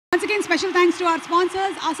Once again, special thanks to our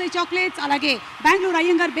sponsors, Asai Chocolates, alage Bangalore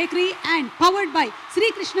Iyengar Bakery, and powered by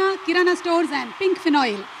Sri Krishna Kirana Stores and Pink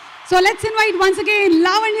Phenol. So let's invite once again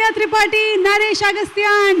Lavanya Tripathi, Naresh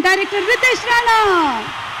Agastya, and Director Ritesh Rana.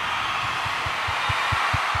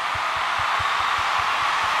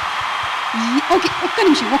 Okay, ఒక్క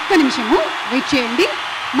నిమిషము wait చేయండి.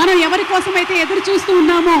 మనం ఎవరి కోసం అయితే ఎదురు చూస్తూ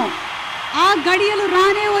ఉన్నామో ఆ గడియలు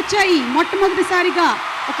రానే వచ్చాయి. మొట్టమొదటిసారిగా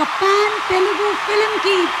ఒక పాన్ తెలుగు ఫిల్మ్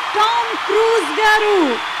కి టామ్ క్రూజ్ గారు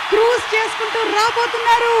క్రూజ్ చేసుకుంటూ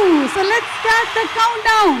రాబోతున్నారు. So let's start the count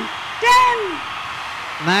down. 10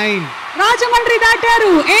 9 Rajahmundry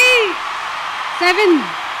దాటారు. 8 7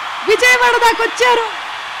 Vijayawada దాకా వచ్చారు.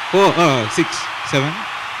 4 6 7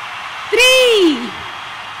 3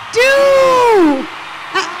 2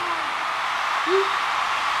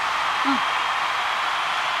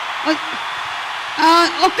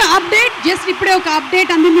 ఒక అప్డేట్, జస్ట్ ఇప్పుడే ఒక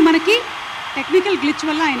అప్డేట్ అందింది మనకి. టెక్నికల్ గ్లిచ్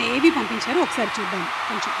వల్ల ఆయన ఏవి పంపించారు ఒకసారి చూద్దాం.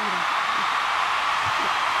 కొంచెం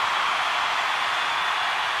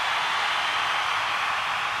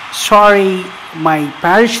Sorry, my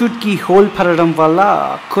parachute key hole paradam valla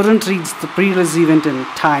couldn't reach the pre-release event in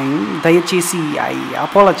time. Dayachesi, I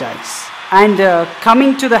apologize. And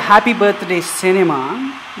coming to the happy birthday cinema,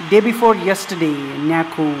 day before yesterday,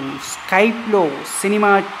 naku Skype lo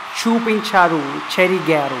cinema చూపించారు చెరి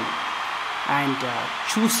గారు. And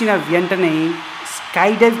చూసిన వెంటనే sky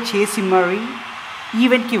dive చేసి మరీ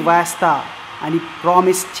ఈవెంట్కి వేస్తా అని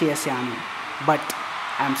promise చేశాను. But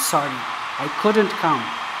I'm sorry, I couldn't come.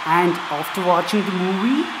 And after watching the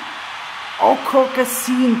movie, ఒక్కొక్క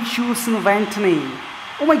సీన్ చూసిన వెంటనే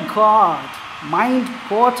ఓ మై గాడ్, మైండ్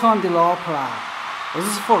పోతోంది లోపల. Is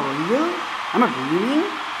this for real? I'm not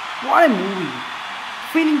dreaming? What a movie.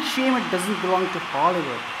 Feeling shame it doesn't belong to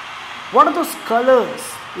Hollywood. What are those colors,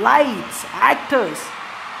 lights, actors?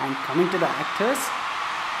 And coming to the actors,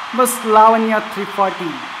 Miss Lavanya Tripathi.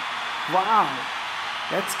 Wow,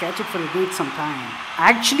 let's catch up for a date sometime.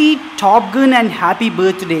 Actually, Top Gun and Happy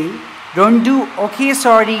Birthday don't do okay,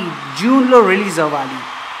 sorry, June lo release avali.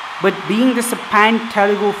 But being this a pan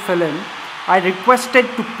Telugu film, I requested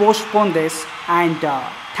to postpone this, and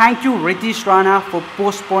thank you Ritesh Rana for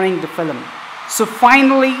postponing the film. So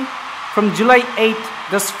finally, from July 8th,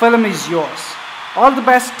 this film is yours. All the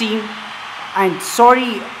best, team. And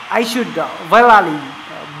sorry, I should Ali,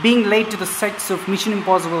 being late to the sets of Mission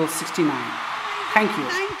Impossible 69. Thank you.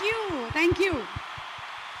 Thank you.